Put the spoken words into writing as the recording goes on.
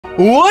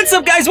What's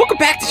up, guys? Welcome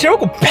back to the show.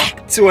 Welcome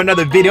back to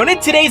another video. And in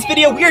today's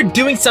video, we are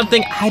doing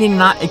something I did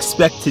not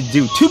expect to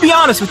do. To be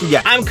honest with you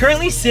guys, I'm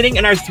currently sitting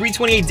in our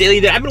 328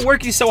 daily that I've been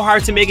working so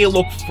hard to make it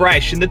look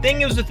fresh. And the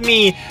thing is with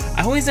me,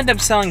 I always end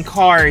up selling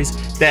cars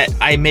that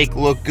I make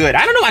look good.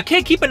 I don't know, I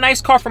can't keep a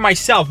nice car for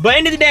myself. But at the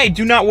end of the day,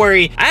 do not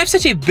worry. I have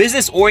such a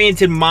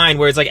business-oriented mind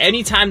where it's like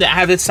anytime that I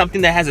have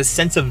something that has a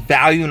sense of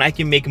value and I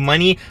can make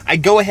money, I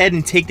go ahead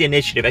and take the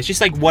initiative. That's just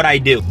like what I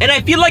do. And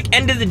I feel like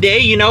end of the day,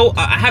 you know,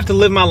 I have to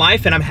live my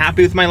life and I'm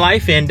happy with my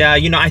life. And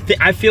you know,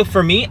 I feel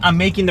for me, I'm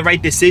making the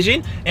right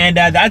decision. And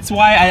that's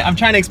why I'm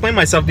trying to explain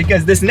myself,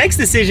 because this next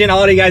decision, a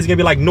lot of you guys are gonna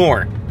be like,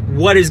 Nour,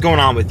 what is going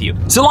on with you?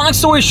 So long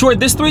story short,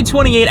 this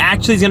 328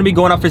 actually is gonna be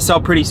going up for sale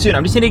pretty soon.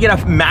 I'm just gonna get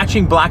a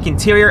matching black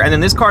interior, and then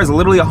this car is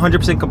literally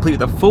 100% complete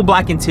with a full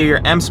black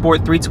interior, M Sport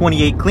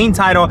 328, clean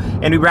title,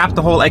 and we wrapped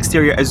the whole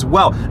exterior as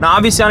well. Now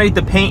obviously underneath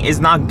the paint is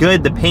not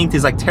good. The paint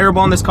is like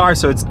terrible on this car,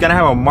 so it's gonna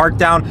have a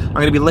markdown. I'm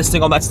gonna be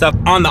listing all that stuff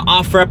on the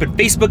offer up and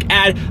Facebook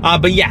ad.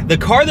 But yeah, the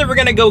car that we're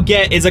gonna go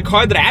get is a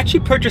car that I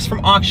actually purchased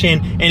from auction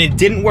and it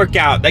didn't work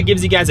out. That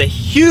gives you guys a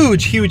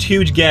huge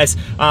guess,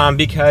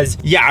 because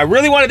yeah, I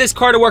really wanted this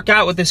car to work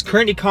out. With this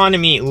current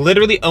economy,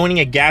 literally owning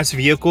a gas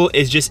vehicle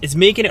is just, it's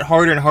making it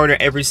harder and harder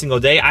every single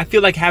day. I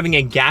feel like having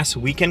a gas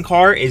weekend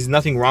car is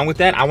nothing wrong with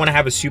that. I want to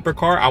have a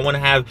supercar. I want to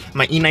have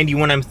my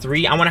E91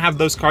 M3. I want to have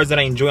those cars that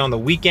I enjoy on the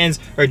weekends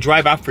or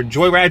drive out for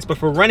joyrides. But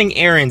for running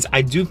errands,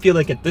 I do feel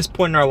like at this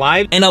point in our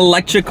life, an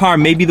electric car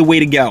may be the way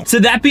to go. So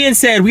that being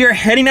said, we are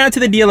heading out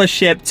to the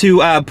dealership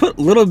to put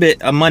a little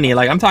bit of money,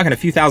 like I'm talking a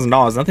few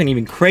 $1,000s, nothing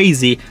even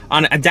crazy,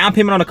 on a down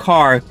payment on a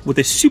car with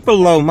a super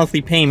low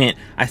monthly payment.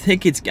 I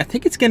think it's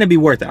gonna be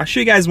worth it. I'll show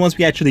you guys once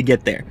we actually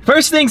get there.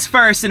 First things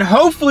first, and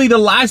hopefully the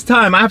last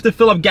time I have to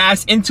fill up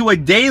gas into a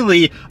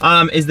daily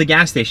is the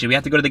gas station. We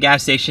have to go to the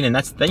gas station, and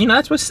that's, you know,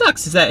 that's what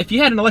sucks, is that if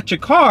you had an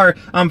electric car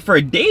for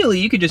a daily,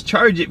 you could just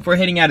charge it for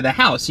heading out of the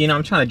house. You know,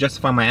 I'm trying to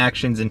justify my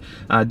actions, and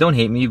don't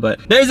hate me, but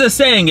there's a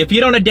saying, if you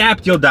don't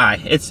adapt, you'll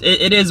die.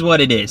 It is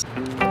what it is.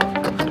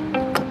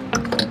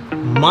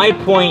 My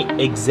point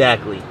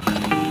exactly.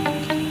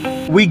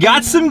 We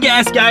got some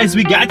gas, guys.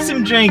 We got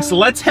some drinks.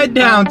 Let's head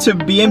down to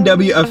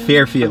BMW of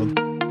Fairfield.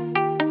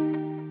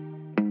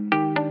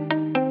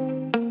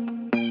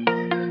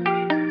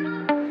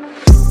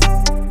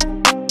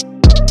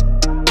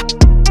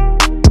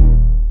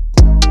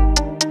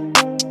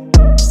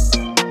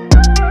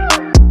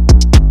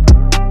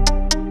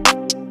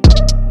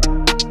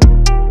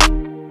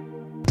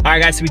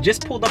 Alright guys, so we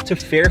just pulled up to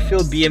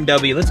Fairfield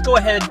BMW. Let's go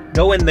ahead,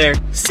 go in there,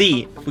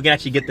 see if we can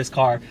actually get this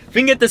car. If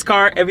we can get this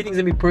car, everything's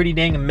gonna be pretty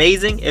dang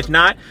amazing. If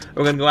not,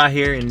 we're gonna go out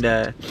here and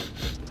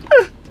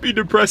be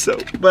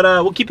depresso. But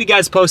we'll keep you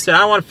guys posted. I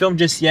don't want to film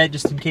just yet,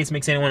 just in case it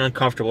makes anyone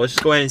uncomfortable. Let's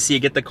just go ahead and see,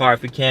 get the car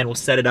if we can. We'll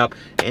set it up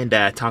and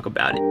talk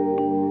about it.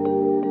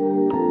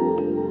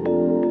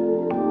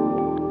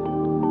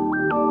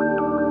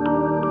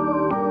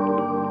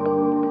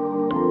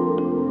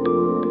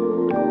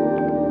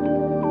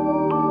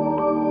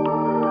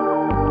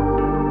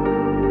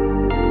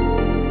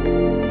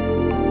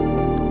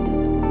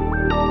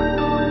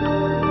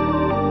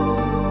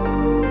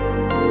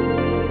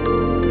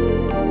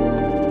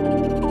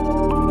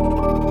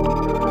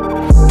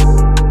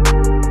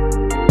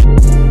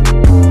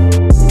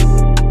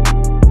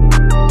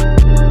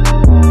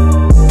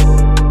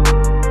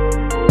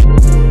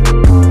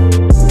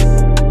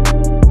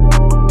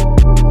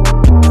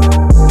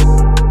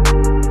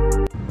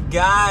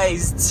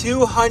 Guys,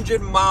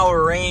 200-mile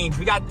range.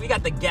 We got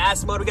the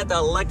gas motor, we got the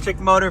electric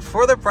motor.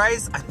 For the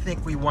price, I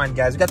think we won,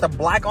 guys. We got the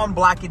black on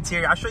black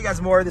interior. I'll show you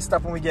guys more of this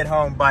stuff when we get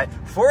home, but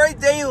for a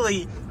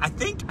daily, I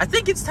think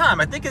it's time.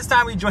 I think it's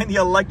time we join the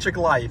electric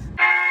life.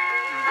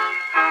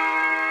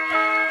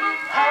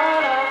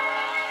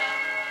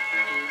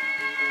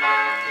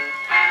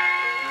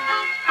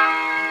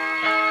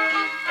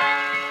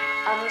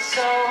 I'm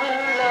so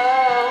in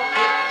love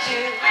with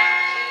you.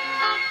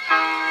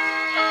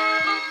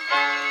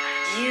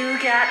 You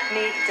got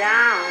me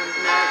down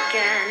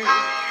again.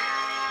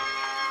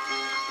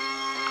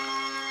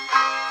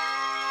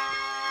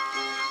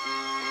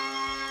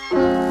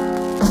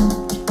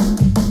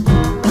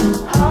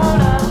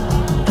 Hold up.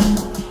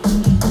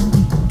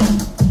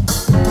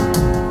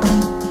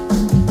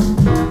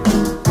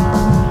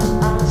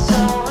 I'm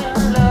so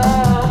in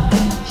love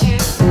with you.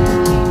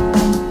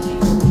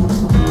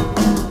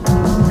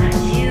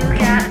 You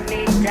got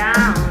me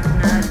down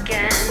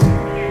again.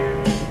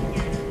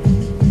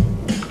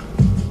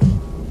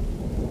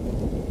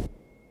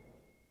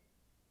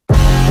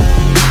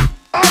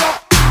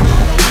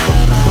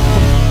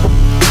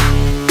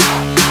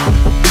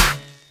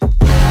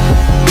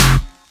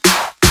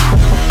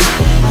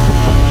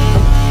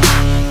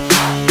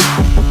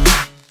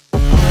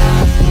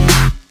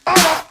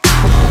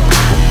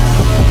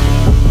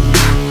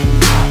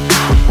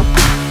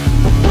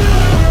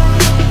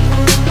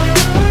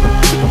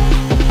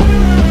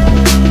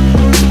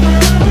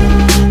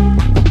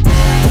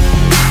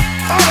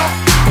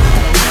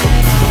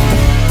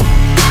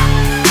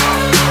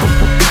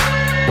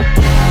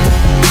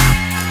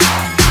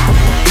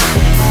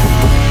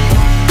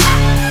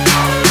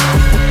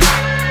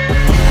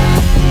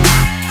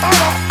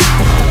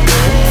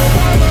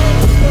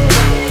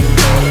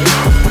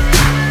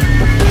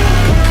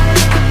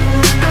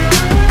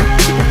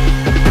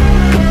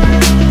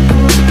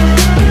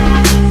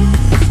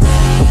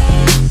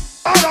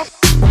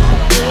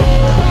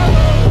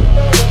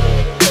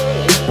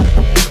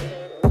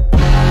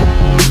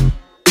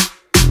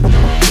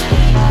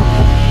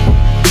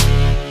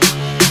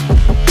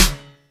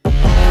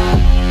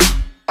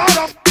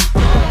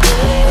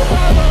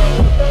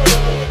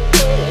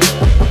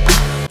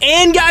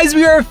 guys,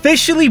 we are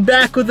officially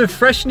back with a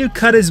fresh new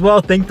cut as well.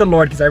 Thank the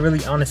Lord,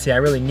 because honestly, I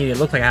really need it. It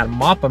looked like I had a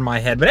mop on my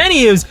head. But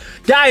anyways,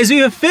 guys,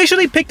 we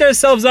officially picked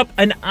ourselves up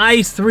an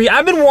i3.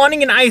 I've been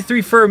wanting an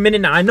i3 for a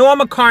minute now. I know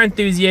I'm a car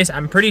enthusiast.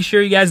 I'm pretty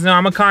sure you guys know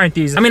I'm a car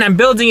enthusiast. I mean, I'm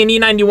building an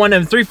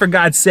E91 M3 for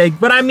God's sake.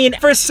 But I mean,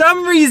 for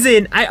some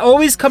reason, I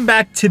always come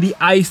back to the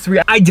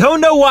i3. I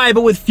don't know why,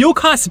 but with fuel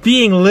costs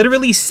being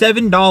literally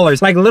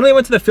 $7, like literally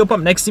went to the fuel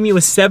pump next to me, it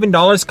was $7.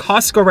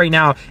 Costco right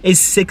now is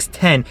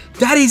 $6.10.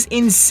 That is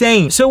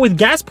insane. So with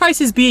gas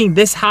prices being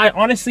this high,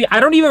 honestly, I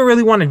don't even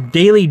really want to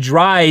daily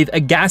drive a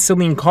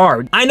gasoline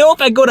car. I know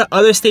if I go to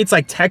other states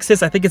like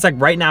Texas, I think it's like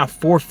right now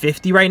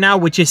 $4.50 right now,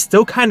 which is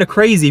still kind of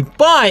crazy,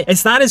 but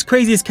it's not as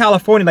crazy as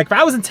California. Like if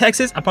I was in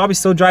Texas, I'd probably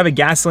still drive a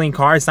gasoline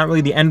car. It's not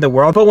really the end of the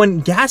world. But when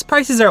gas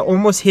prices are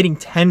almost hitting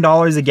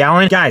 $10 a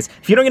gallon, guys,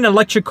 if you don't get an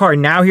electric car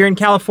now here in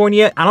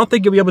California, I don't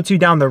think you'll be able to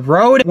down the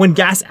road when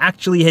gas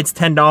actually hits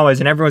 $10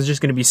 and everyone's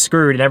just going to be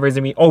screwed and everyone's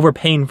going to be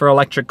overpaying for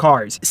electric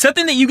cars.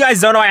 Something that you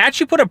guys don't know, I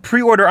actually put a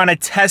pre-order on a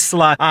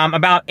Tesla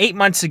about 8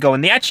 months ago,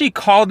 and they actually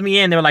called me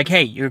in. They were like,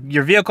 hey, your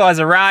vehicle has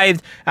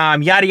arrived,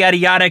 yada yada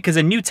yada, because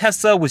a new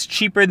Tesla was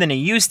cheaper than a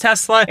used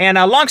Tesla. And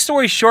long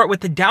story short,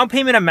 with the down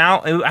payment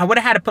amount, I would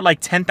have had to put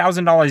like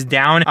 $10,000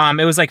 down.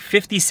 It was like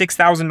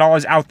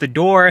 $56,000 out the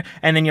door,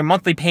 and then your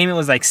monthly payment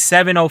was like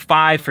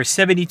 $705 for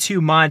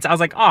 72 months. I was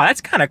like, oh,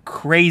 that's kind of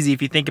crazy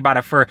if you think about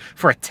it for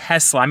a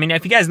Tesla. I mean,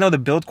 if you guys know the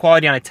build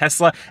quality on a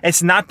Tesla,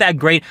 it's not that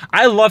great.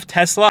 I love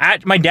Tesla.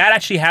 My dad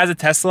actually has a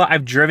Tesla.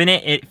 I've driven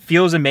it. It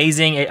feels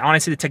amazing.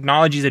 Honestly, the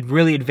technology is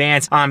really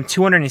advanced.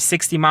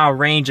 260-mile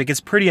range. Like, it's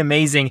pretty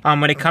amazing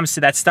when it comes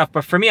to that stuff.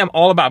 But for me, I'm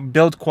all about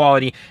build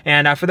quality.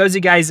 And for those of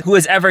you guys who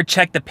has ever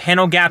checked the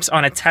panel gaps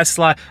on a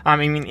Tesla, I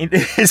mean,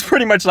 it's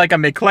pretty much like a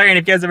McLaren.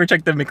 If you guys ever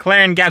checked the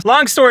McLaren gaps,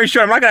 long story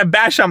short, I'm not gonna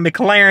bash on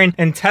McLaren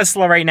and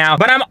Tesla right now,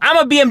 but I'm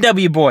a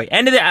BMW boy.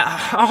 End of the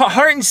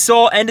heart and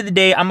soul. End of the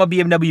day, I'm a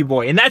BMW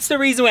boy, and that's the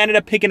reason we ended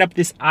up picking up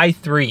this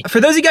i3.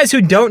 For those of you guys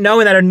who don't know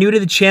and that are new to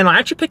the channel, I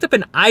actually picked up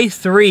an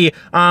i3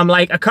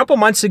 like a couple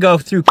months ago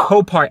through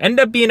Copart. Ended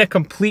up being a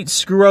complete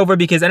screw over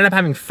because I ended up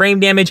having frame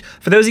damage.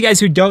 For those of you guys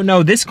who don't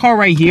know, this car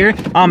right here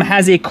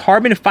has a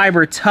carbon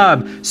fiber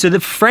tub. So the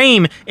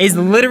frame is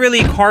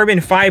literally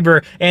carbon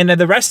fiber and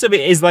the rest of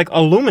it is like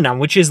aluminum,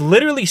 which is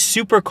literally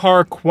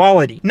supercar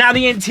quality. Now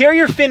the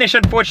interior finish,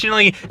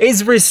 unfortunately,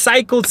 is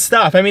recycled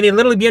stuff. I mean,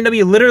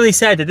 BMW literally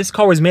said that this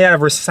car was made out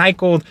of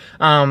recycled,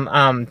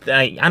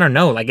 I don't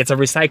know, like it's a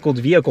recycled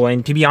vehicle.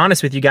 And to be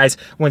honest with you guys,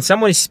 when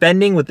someone is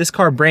spending, with this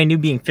car brand new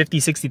being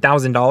 $50,000,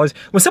 $60,000,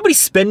 when somebody's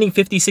spending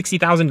 $50,000,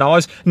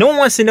 $60,000, no one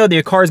wants to know that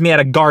your car is made out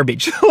of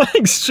garbage,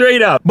 like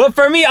straight up. But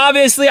for me,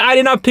 obviously, I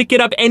did not pick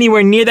it up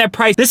anywhere near that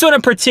price. This one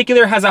in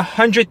particular has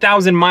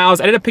 100,000 miles.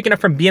 I ended up picking up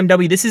from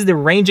BMW. This is the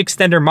range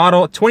extender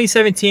model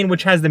 2017,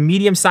 which has the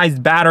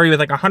medium-sized battery with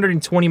like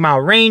 120-mile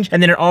range,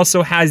 and then it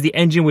also has the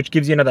engine, which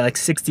gives you another like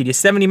 60 to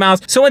 70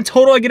 miles. So in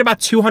total, I get about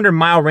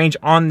 200-mile range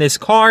on this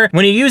car.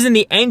 When you're using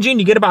the engine,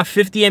 you get about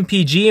 50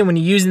 mpg, and when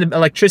you're using the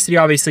electricity,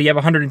 obviously, you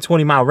have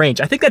 120-mile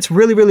range. I think that's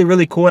really, really,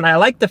 really cool, and I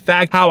like the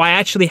fact how I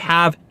actually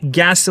have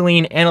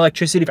gasoline and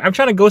electricity. If I'm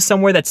trying to go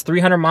somewhere that's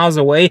 300 miles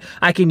away,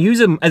 I can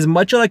use as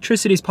much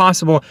electricity as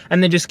possible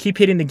and then just keep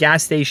hitting the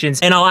gas stations,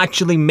 and I'll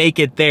actually make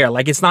it there.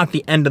 Like, it's not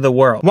the end of the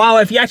world. While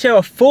if you actually have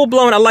a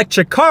full-blown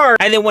electric car,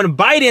 and then when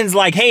Biden's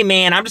like, hey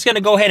man, I'm just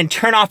gonna go ahead and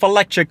turn off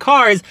electric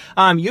cars,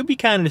 you'll be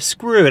kind of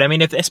screwed. I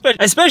mean,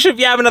 especially if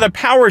you have another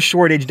power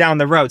shortage down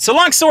the road. So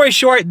long story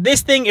short,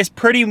 this thing is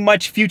pretty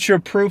much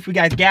future-proof. We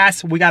got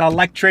gas, we got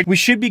electric, we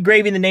should be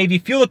gravy in the Navy,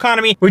 fuel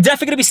economy. We're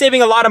definitely gonna be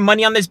saving a lot of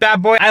money on this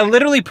bad boy. I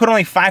literally put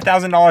only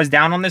 $5,000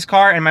 down on this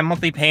car, and my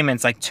monthly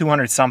payment's like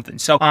 200 something.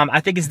 So I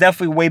think it's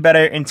definitely way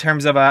better in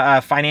terms of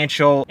a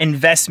financial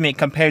investment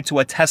compared to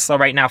a Tesla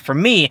right now for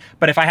me.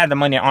 But if I had the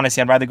money,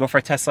 honestly, I'd rather go for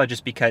a Tesla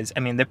just because, I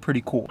mean, they're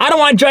pretty cool. I don't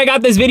want to drag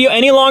out this video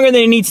any longer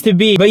than it needs to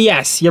be, but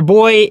yes, your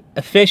boy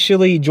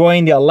officially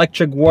joined the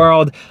electric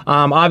world.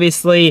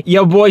 Obviously,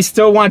 your boy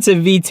still wants a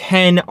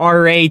V10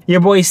 R8.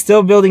 Your boy's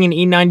still building an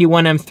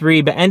E91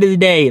 M3, but end of the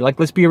day, like,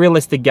 let's be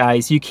realistic,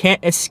 guys. You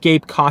can't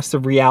escape cost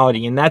of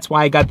reality, and that's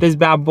why I got this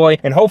bad boy,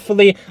 and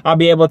hopefully I'll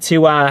be able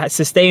to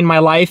sustain my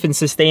life and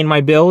sustain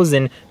my bills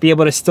and be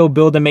able to still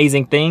build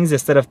amazing things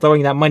instead of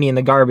throwing that money in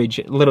the garbage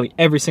literally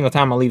every single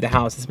time I leave the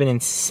house. It's been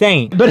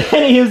insane. But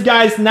anyways,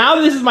 guys, now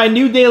this is my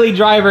new daily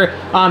driver.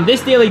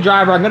 This daily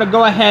driver, I'm gonna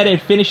go ahead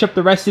and finish up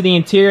the rest of the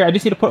interior. I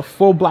just need to put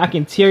full black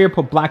interior,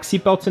 put black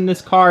seatbelts in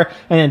this car,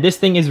 and then this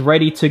thing is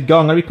ready to go.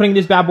 I'm gonna be putting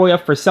this bad boy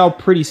up for sale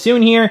pretty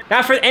soon here.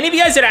 Now, for any of you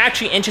guys that are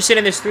actually interested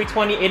in this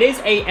 320, it is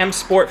a M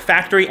Sport,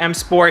 factory M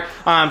Sport,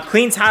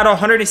 clean title,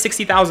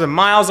 160,000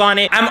 miles on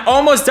it. I'm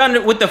almost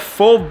done with the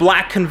full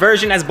black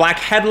conversion. As black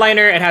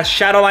headliner, it has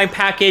Shadowline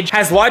package,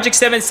 has Logic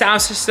 7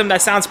 sound system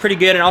that sounds pretty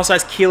good, and also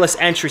has keyless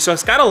entry. So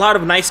it's got a lot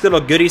of nice little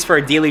goodies for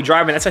a daily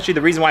driver, and that's actually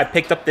the reason why I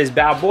picked up this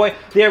bad boy.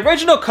 The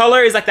original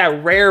color is like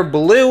that rare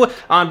blue,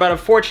 but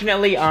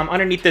unfortunately,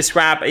 underneath this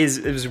wrap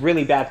it was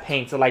really bad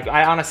paint. So like,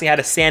 I honestly had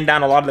to sand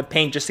down a lot of the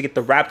paint just to get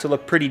the wrap to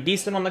look pretty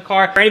decent on the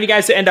car. For any of you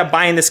guys who end up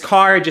buying this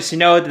car, just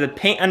know that the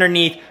paint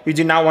underneath, you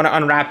do not want to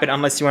unwrap it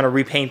unless you want to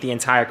repaint paint the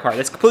entire car.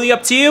 That's completely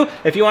up to you.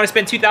 If you want to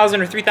spend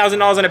 $2,000 or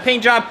 $3,000 on a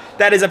paint job,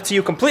 that is up to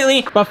you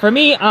completely. But for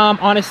me,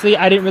 honestly,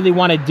 I didn't really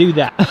want to do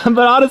that.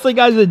 But honestly,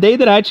 guys, the day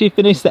that I actually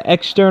finished the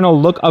external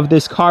look of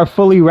this car,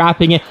 fully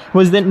wrapping it,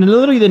 was then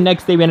literally the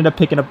next day we ended up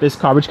picking up this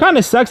car, which kind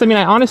of sucks. I mean,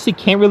 I honestly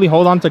can't really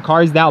hold on to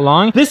cars that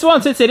long. This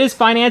one, since it is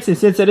financed and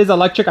since it is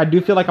electric, I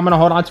do feel like I'm going to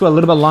hold on to it a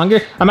little bit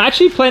longer. I'm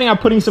actually planning on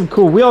putting some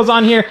cool wheels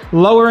on here,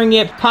 lowering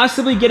it,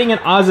 possibly getting an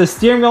Aza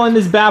steering wheel in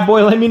this bad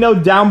boy. Let me know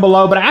down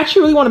below, but I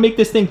actually really want to make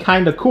this thing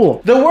kind of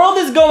cool. The world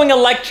is going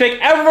electric.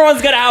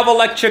 Everyone's going to have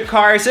electric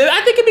cars, so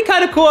I think it'd be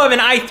kind of cool of an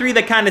i3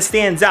 that kind of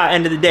stands out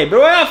end of the day. But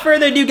without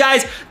further ado,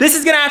 guys, this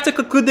is going to have to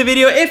conclude the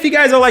video. If you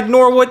guys are like,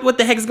 Nour, what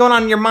the heck is going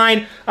on in your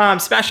mind?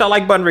 Smash that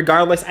like button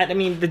regardless. I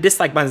mean, the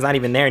dislike button's not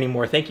even there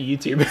anymore. Thank you,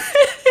 YouTube.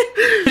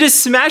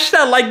 Just smash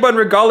that like button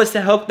regardless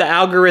to help the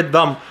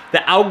algorithm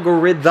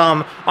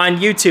on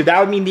YouTube. That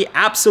would mean the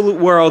absolute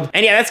world.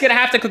 And yeah, that's gonna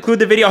have to conclude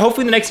the video.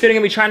 Hopefully the next video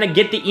I'm gonna be trying to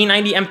get the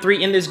E90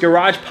 M3 in this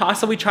garage,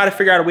 possibly try to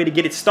figure out a way to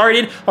get it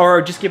started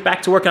or just get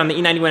back to working on the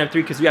E91 M3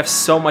 because we have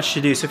so much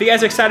to do. So if you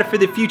guys are excited for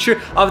the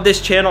future of this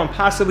channel and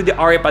possibly the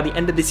R8 by the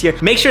end of this year,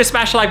 make sure to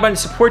smash the like button,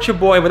 support your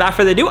boy. Without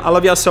further ado, I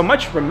love y'all so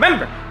much.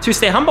 Remember to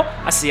stay humble.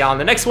 I'll see y'all in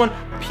the next one.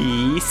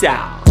 Peace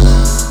out.